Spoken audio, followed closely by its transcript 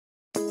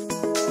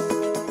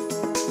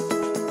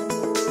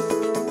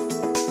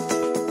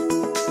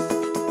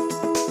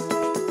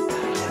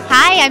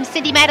Hi, I'm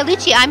Cindy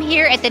Matalucci. I'm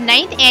here at the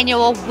 9th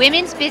Annual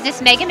Women's Business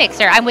Mega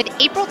Mixer. I'm with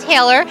April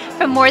Taylor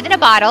from More Than a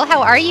Bottle.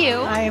 How are you?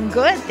 I am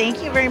good.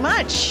 Thank you very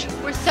much.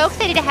 We're so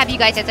excited to have you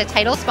guys as a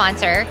title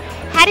sponsor.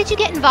 How did you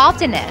get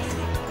involved in this?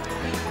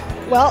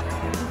 Well,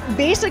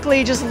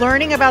 basically just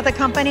learning about the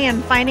company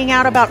and finding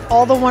out about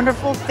all the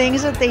wonderful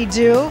things that they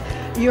do.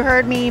 You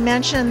heard me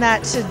mention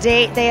that to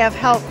date they have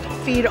helped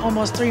feed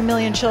almost 3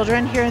 million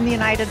children here in the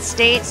United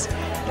States.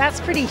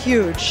 That's pretty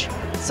huge.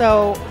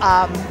 So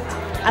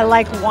I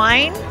like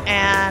wine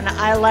and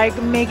I like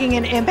making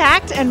an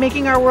impact and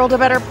making our world a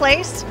better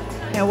place.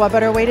 And what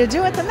better way to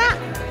do it than that?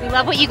 We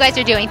love what you guys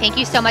are doing. Thank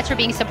you so much for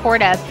being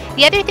supportive.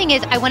 The other thing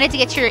is I wanted to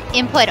get your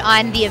input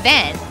on the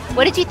event.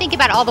 What did you think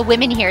about all the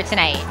women here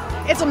tonight?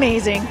 It's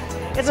amazing.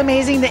 It's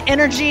amazing, the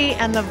energy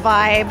and the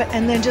vibe,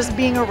 and then just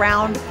being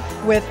around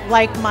with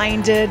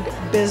like-minded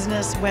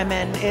business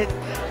women.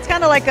 It's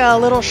kind of like a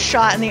little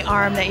shot in the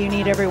arm that you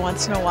need every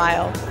once in a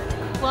while.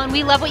 Well, and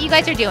we love what you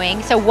guys are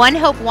doing. So One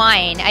Hope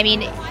Wine,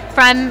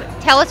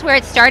 tell us where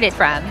it started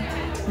from.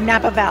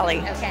 Napa Valley.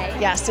 Okay.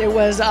 Yes, it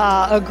was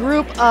a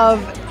group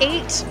of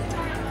 8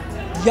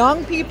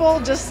 young people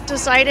just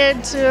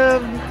decided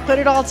to put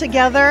it all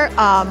together.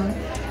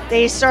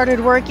 They started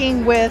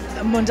working with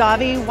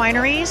Mondavi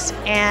Wineries,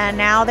 and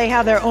now they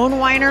have their own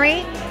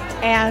winery.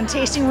 And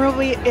Tasting Room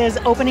is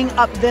opening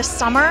up this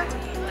summer.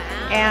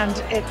 Wow. And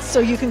it's so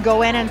you can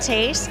go in and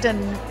taste,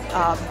 and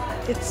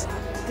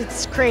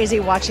it's crazy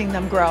watching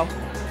them grow.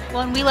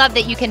 Well, and we love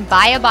that you can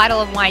buy a bottle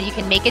of wine. You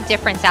can make a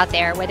difference out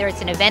there, whether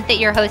it's an event that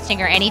you're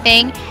hosting or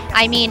anything.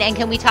 And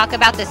can we talk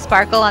about the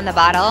sparkle on the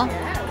bottle?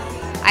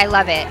 Yes. I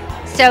love it.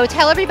 So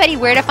tell everybody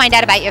where to find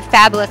out about your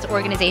fabulous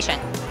organization.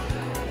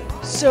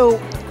 So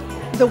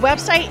the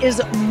website is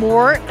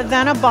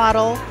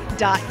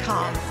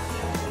morethanabottle.com.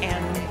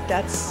 And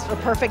that's a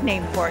perfect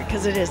name for it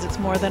because it's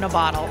more than a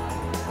bottle.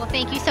 Well,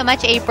 thank you so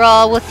much,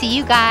 April. We'll see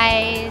you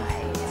guys.